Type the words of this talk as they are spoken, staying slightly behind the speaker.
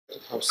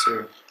It helps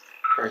to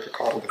correct the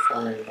caudal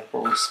deformity like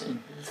what we're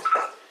seeing here.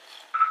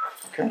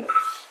 Okay,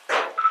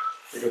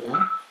 we go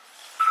down.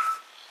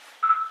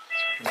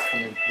 So we can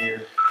come in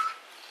here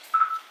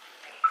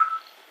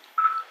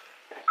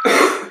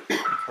and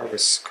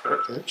harvest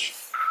cartilage.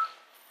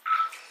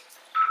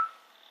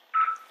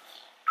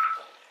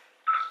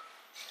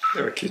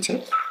 There, a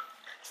Q-tip.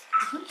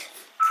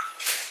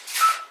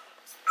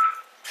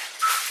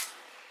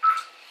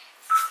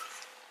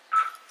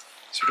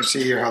 So you can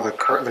see here how the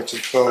cartilage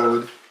is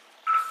bowed.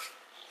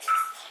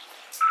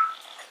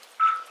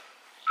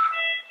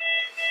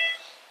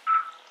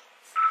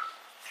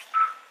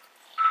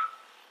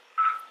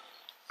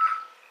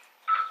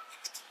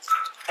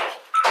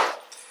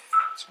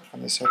 Let's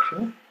open this up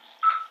here.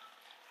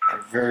 A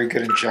very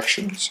good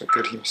injection, so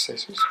good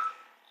hemostasis.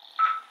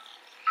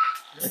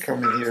 I'm going to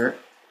come in here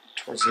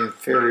towards the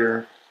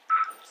inferior,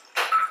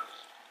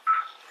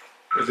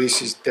 release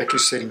these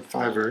decussating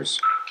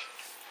fibers.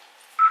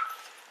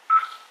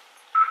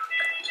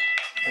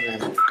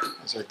 And then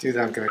as I do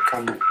that, I'm going to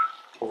come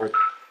over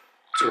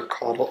to a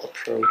caudal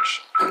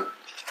approach.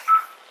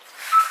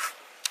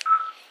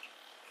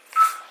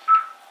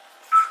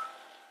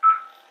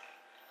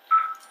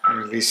 And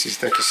release these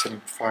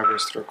decussating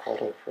fibers through a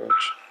caudal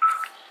approach.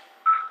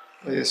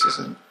 This is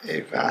an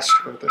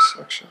avascular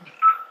dissection,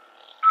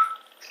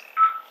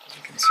 as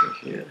you can see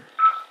here.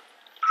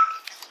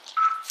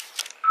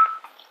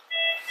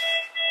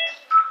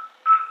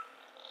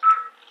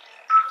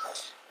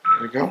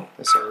 There we go,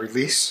 that's a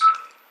release.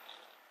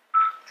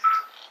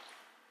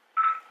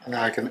 And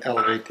now I can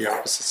elevate the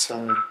opposite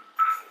side.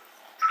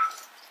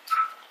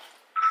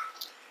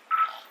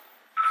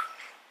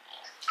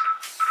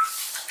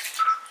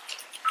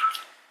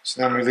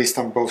 So now I'm released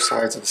on both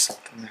sides of the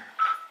septum there.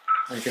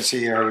 And you can see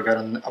here we got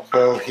a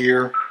bow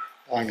here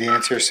along the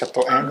anterior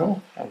septal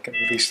angle. I can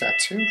release that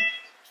too.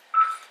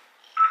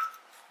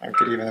 I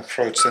could even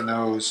approach the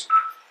nose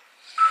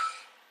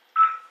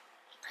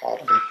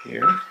caudally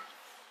here.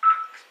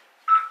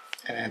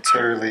 And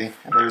anteriorly,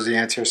 and there's the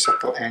anterior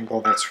septal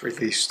angle that's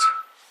released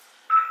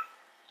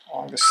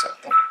along the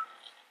septum.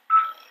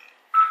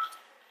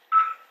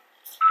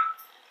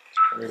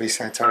 So release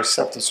the entire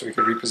septum so we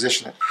can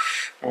reposition it.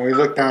 When we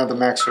look down at the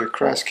maxillary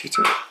crest,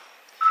 Q-tip,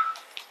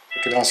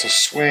 we can also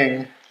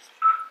swing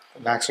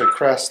the maxillary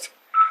crest,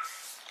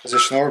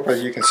 position over, but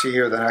you can see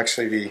here that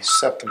actually the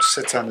septum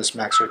sits on this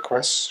maxillary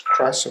crest,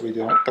 so we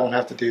don't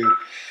have to do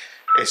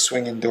a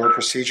swing and door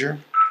procedure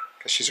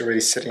because she's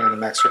already sitting on the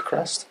maxillary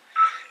crest.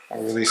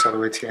 I'll release all the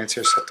way to the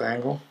anterior septal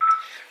angle.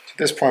 So at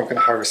this point I'm going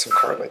to harvest some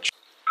cartilage.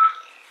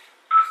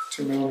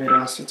 2 millimeter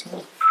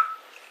acetone.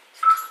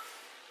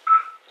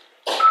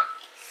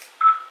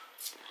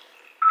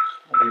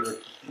 I'll leave a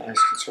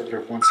nice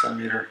conservative 1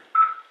 centimeter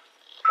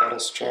caudal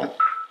strut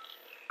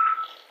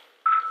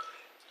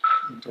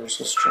and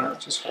dorsal strut,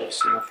 just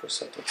harvesting off for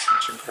septal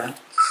extension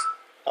grafts.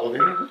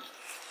 Elevated it.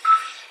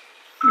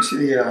 Let me see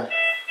the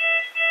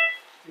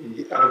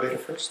elevator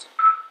first.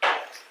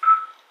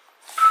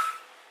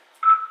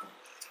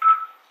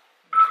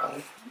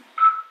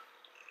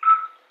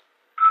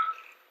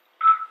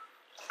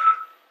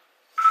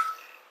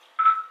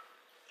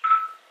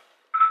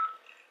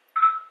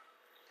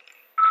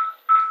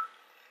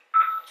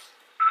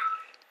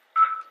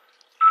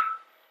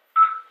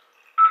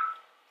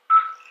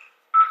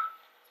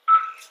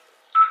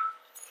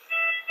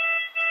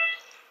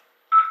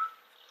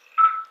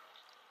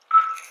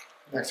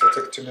 Next, I'll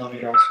take 2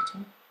 millimeter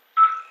acetone.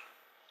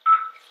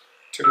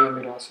 2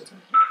 millimeter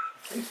acetone.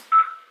 Okay.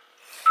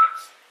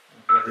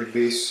 I'm going to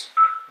release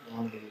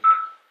along the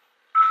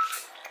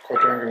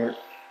quadrangular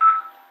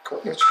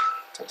cartilage.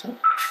 Tap tap.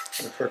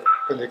 And the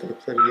perpendicular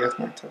plate of the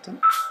ethmoid. Tap tap.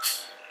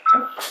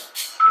 Tap.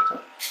 Tap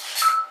tap.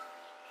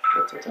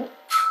 Tap tap tap.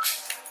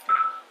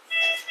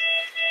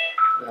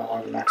 And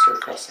along the maxillary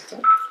crest. Tap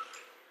tap.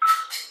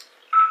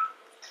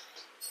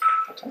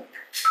 Tap tap.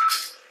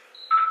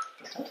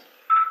 Tap tap.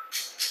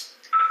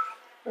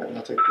 And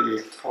I'll take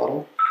the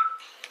caudal.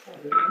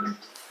 Good.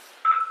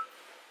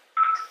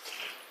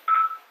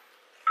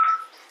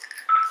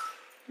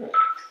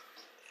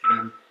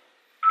 And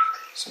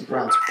some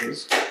grounds,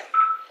 please.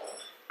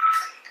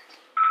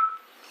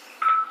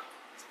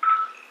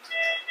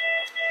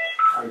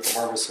 I can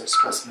harvest a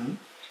specimen.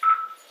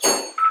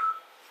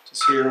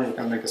 Just here, we're going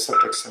to make a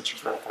septal extension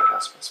graft out of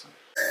that specimen.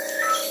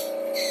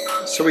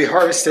 So we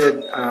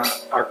harvested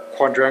our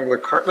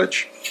quadrangular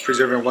cartilage,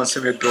 preserving 1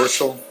 centimeter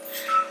dorsal,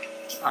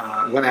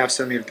 1.5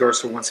 centimeter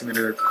dorsal, 1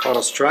 centimeter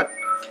caudal strut,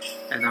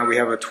 and now we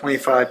have a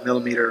 25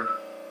 millimeter,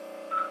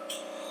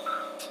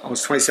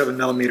 almost 27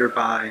 millimeter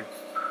by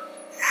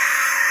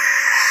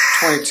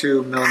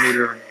 22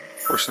 millimeter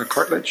portion of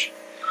cartilage.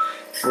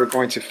 We're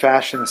going to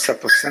fashion a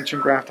septal extension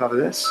graft out of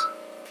this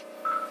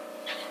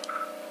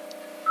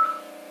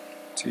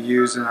to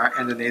use in our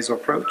endonasal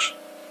approach.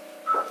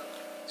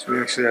 So we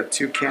actually have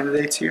 2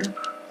 candidates here.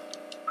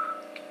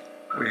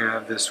 We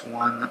have this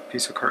one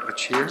piece of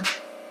cartilage here,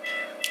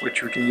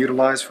 which we can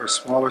utilize for a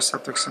smaller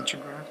septal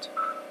extension graft.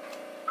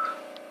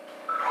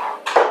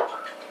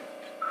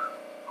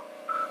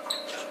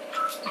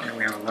 And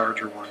we have a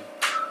larger one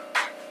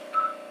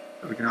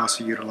that we can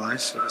also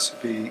utilize. So this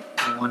would be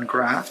one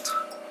graft.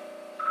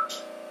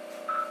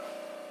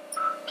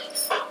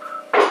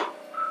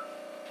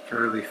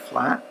 Fairly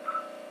flat.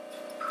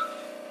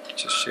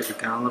 Just shave it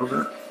down a little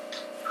bit.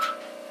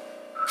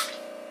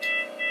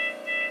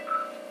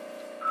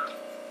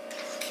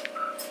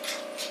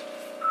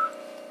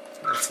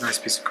 That's a nice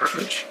piece of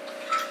cartilage.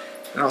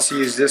 We can also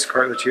use this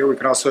cartilage here. We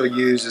can also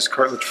use this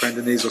cartilage for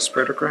endonasal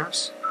spreader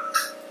grafts.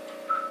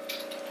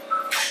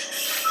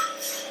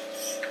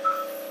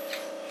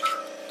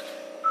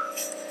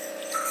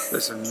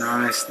 There's a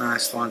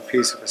nice long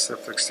piece of a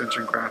septal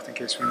extension graft in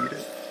case we need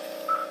it.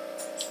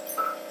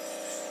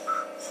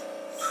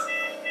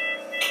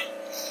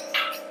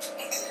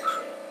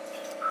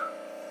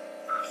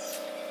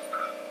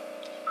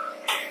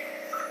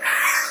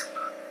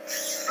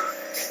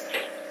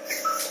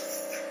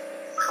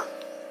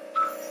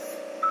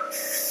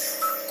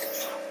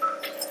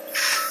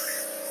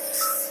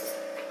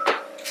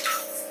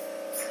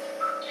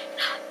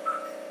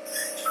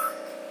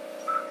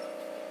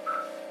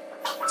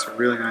 It's a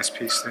really nice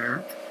piece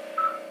there.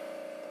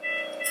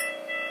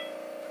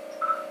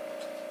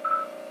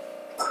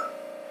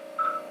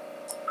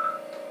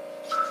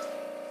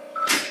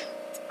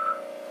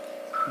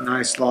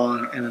 Nice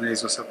long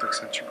endonasal septal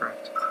extension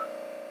graft.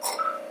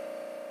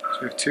 So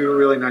we have two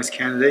really nice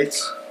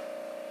candidates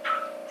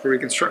for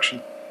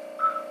reconstruction.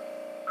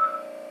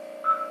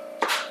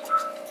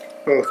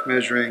 Both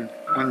measuring,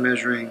 one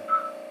measuring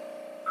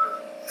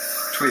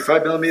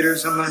 25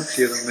 millimeters in length,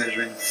 the other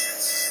measuring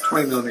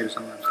 20 millimeters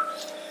in length.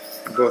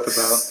 And both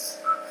about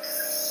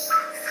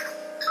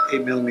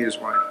 8 millimeters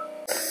wide.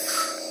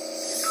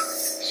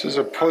 This is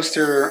a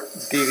posterior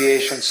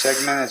deviation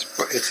segment.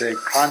 It's a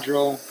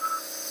chondral,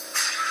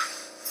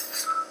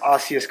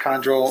 osseous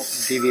chondral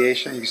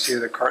deviation. You can see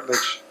the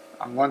cartilage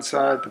on one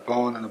side, the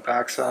bone on the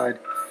back side,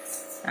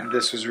 and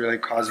this was really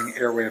causing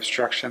airway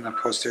obstruction and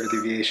posterior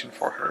deviation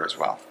for her as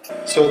well.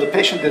 So the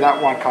patient did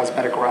not want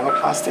cosmetic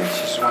rhinoplasty.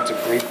 She just wanted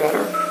to breathe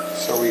better,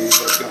 so we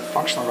ended up doing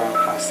functional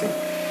rhinoplasty.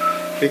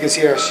 You can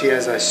see how she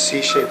has a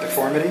C-shaped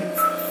deformity.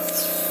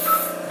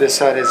 This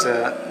side is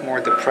a more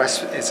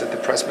depressed, it's a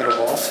depressed middle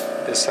vault.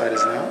 This side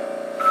is not.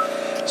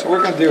 So what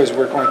we're going to do is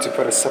we're going to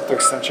put a septal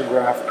extension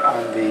graft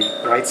on the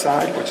right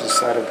side, which is the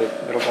side of the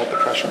middle vault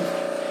depression.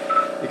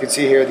 You can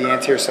see here the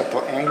anterior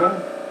septal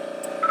angle.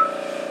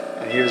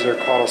 And here's our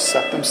caudal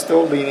septum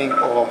still leaning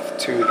off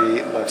to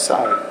the left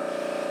side.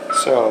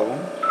 So,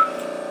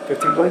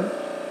 15 blade.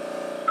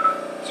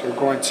 So we're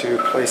going to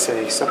place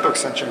a septal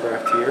extension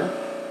graft here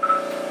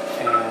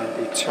and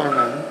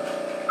determine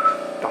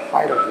the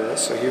height of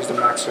this. So here's the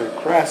maxillary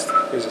crest,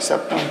 here's the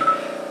septum,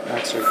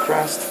 maxillary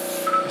crest,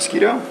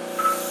 mosquito.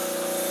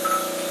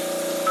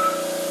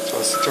 So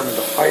let's determine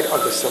the height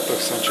of the septal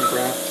extension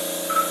graft.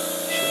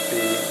 Should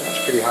be,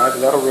 that's pretty high,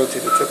 but that'll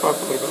rotate the tip up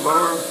a little bit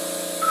lower.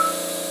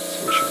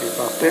 So we should be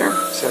about there.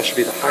 So that should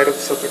be the height of the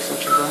septal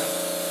extension graft.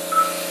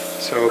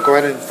 So go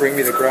ahead and bring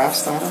me the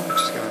grafts, Donna. I'm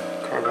just going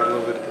to carve out a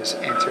little bit of this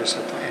anterior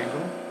septal angle.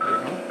 There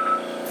we go.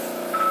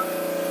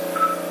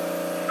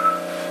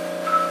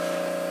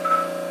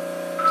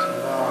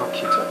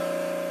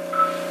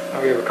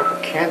 Now we have a couple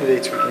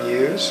candidates we can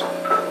use.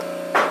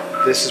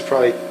 This is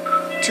probably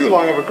too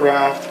long of a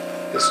graft.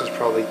 This is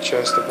probably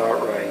just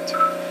about right.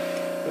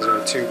 Those are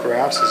our two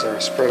grafts. This is our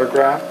spreader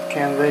graft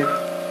candidate.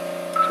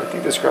 So I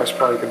think this graft's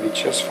probably going to be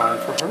just fine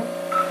for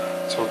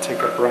her. So we'll take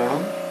a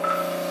brown.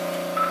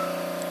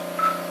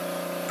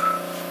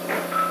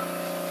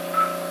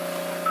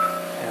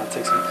 And I'll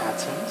take some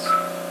Adsons.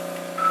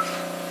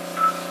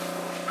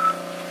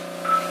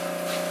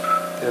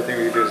 The other thing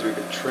we could do is we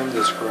could trim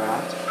this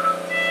graft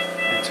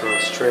into a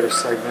straighter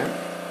segment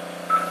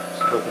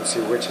so we can see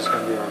which is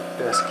going to be our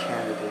best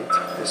candidate.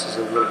 This is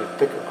a little bit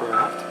thicker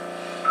graft.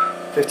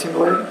 15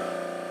 blade.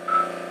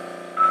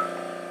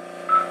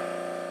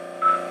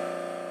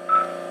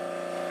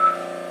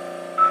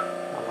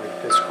 I like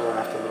this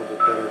graft a little bit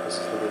better because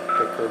it's a little bit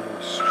thicker, a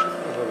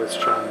little bit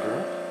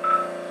stronger.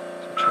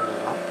 So trim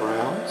that out.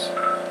 Browns.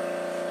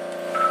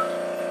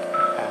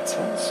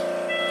 Adsons. A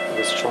little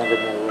bit stronger,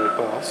 more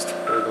robust.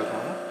 Very good on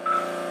it.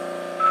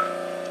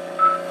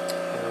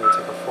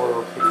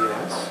 4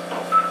 PDS.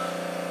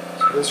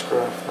 So this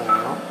graft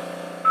now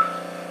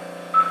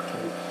can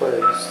be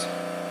placed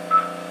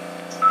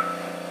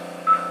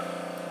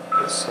on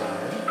this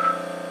side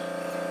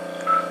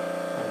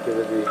and give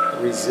it the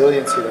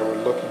resiliency that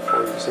we're looking for.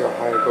 You can see how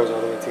high it goes all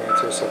the way to the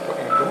anterior septal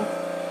angle.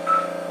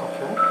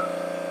 Okay.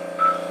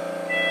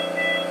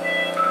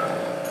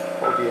 And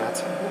hold the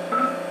Adson here for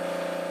me.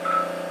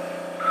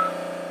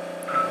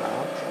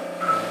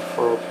 And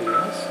 4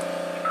 PDS.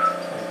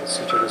 So you can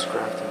suture this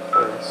graft in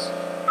place.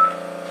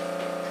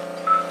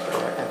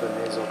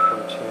 Endonasal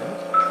approach here.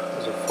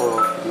 Those are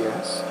 4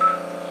 PDS.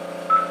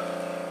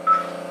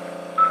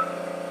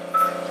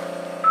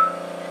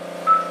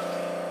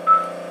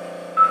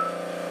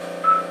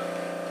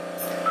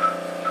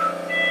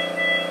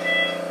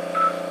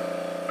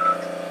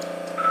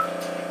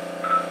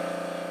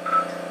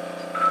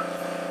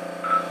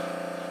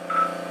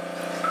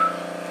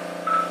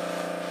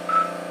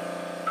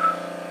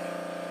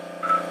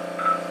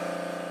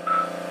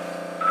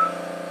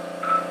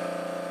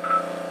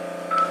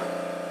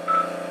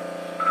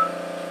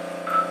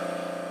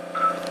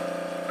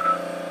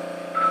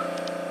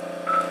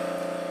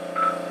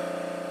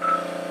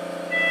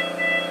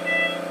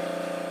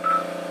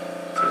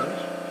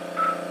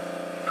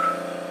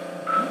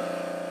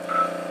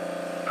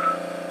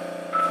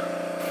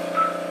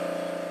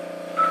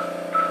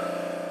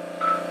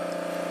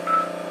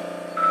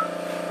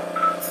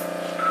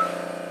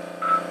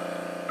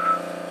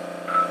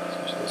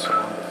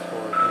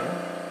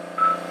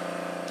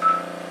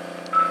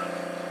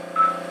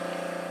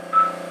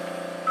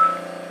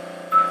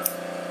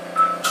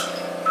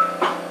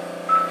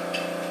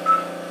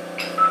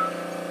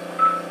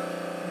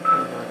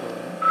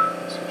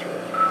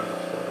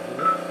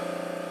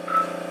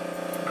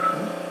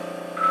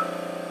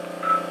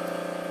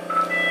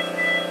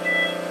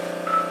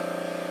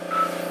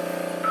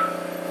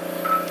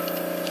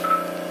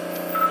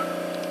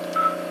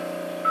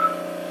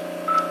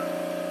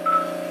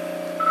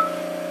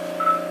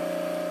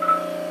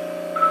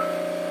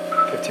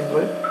 dressing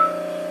blade.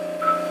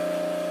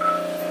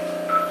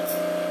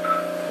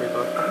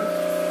 Reload that.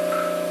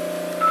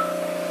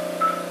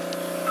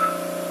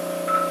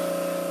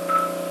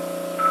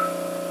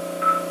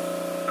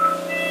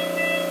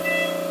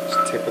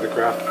 Just taper the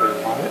graft where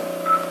you want it.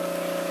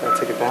 Gotta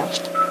take it down.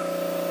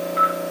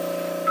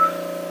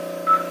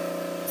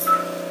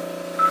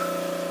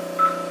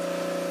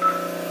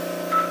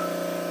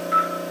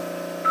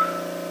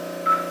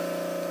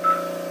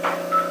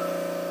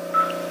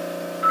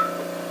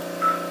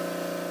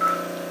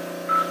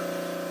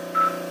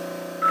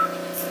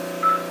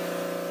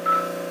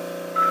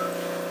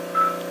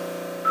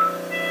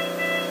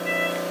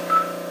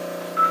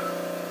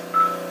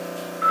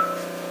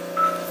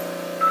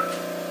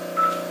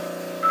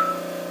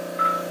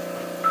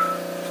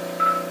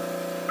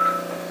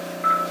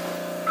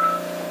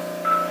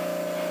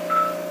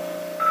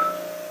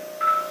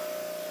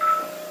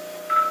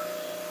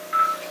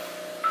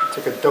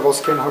 Take a double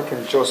skin hook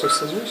and Joseph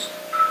scissors.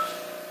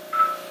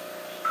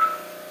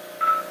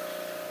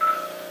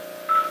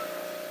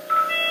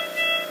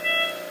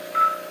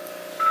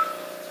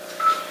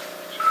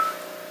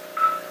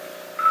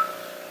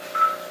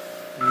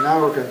 Now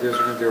what we're going to do is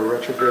we're going to do a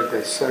retrograde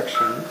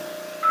dissection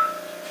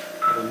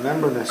of the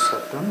membranous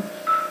septum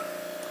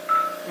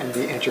and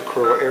the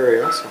intercrural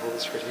area. So hold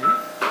this right here.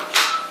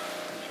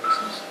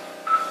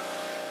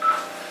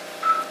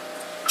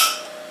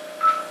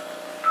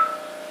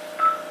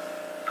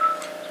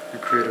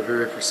 And create a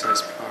very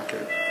precise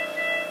pocket.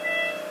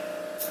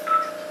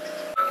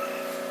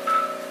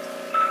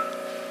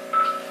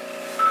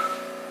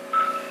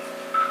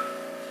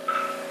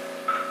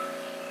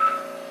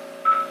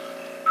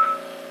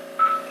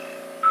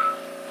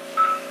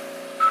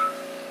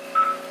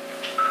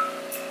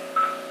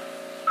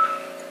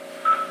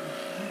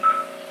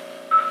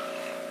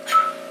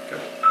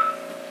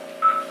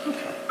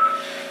 Okay,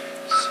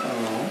 so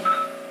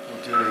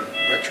we'll do a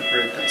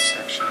retrograde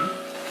dissection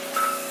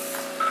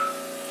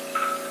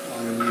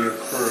on the medial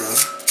crura.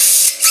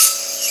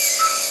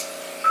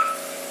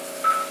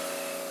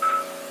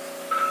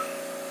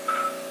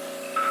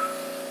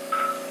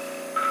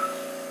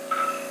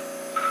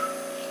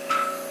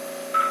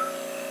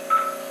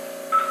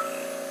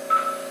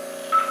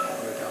 All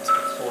the way down to the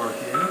floor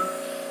here,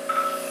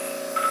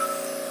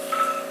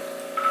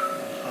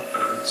 and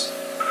upwards.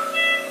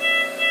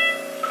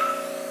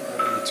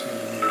 Between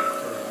the medial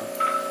crura.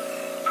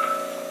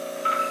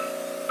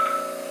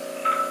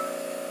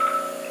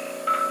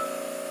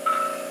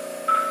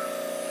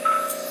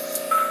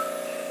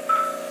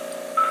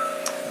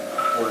 And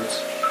upwards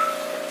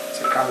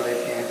to accommodate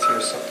the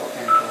anterior septal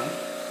angle.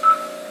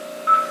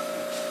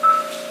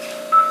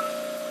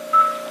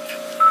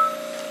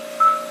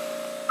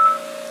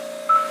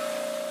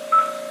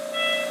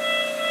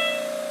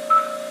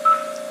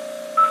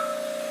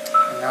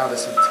 And now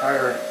this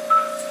entire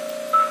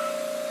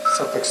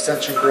septal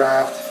extension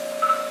graft,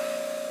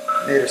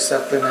 native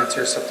septum,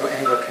 anterior septal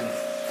angle can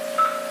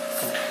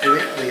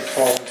completely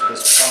fall into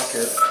this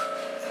pocket.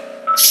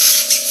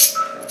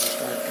 Let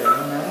that go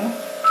now.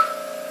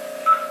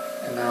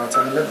 And now it's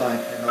on the midline.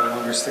 It no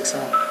longer sticks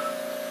out.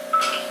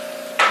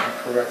 It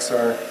corrects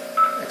our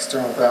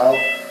external valve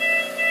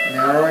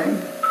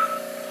narrowing.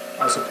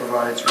 Also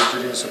provides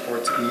rigidity and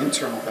support to the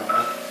internal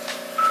valve.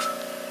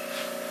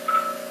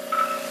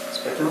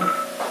 Speculum.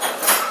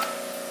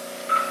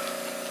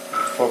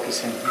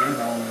 Focus in here.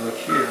 Now when we look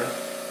here,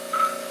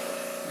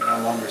 we no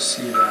longer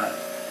see that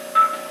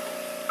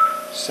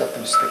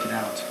septum sticking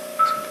out.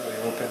 It's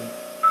completely open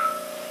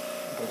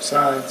on both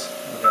sides.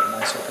 We've got a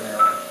nice open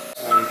airway.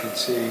 Now you can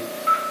see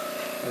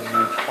there's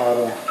no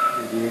caudal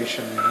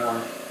deviation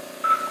anymore.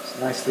 It's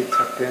nicely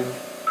tucked in.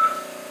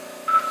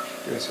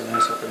 Gives us a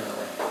nice open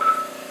airway.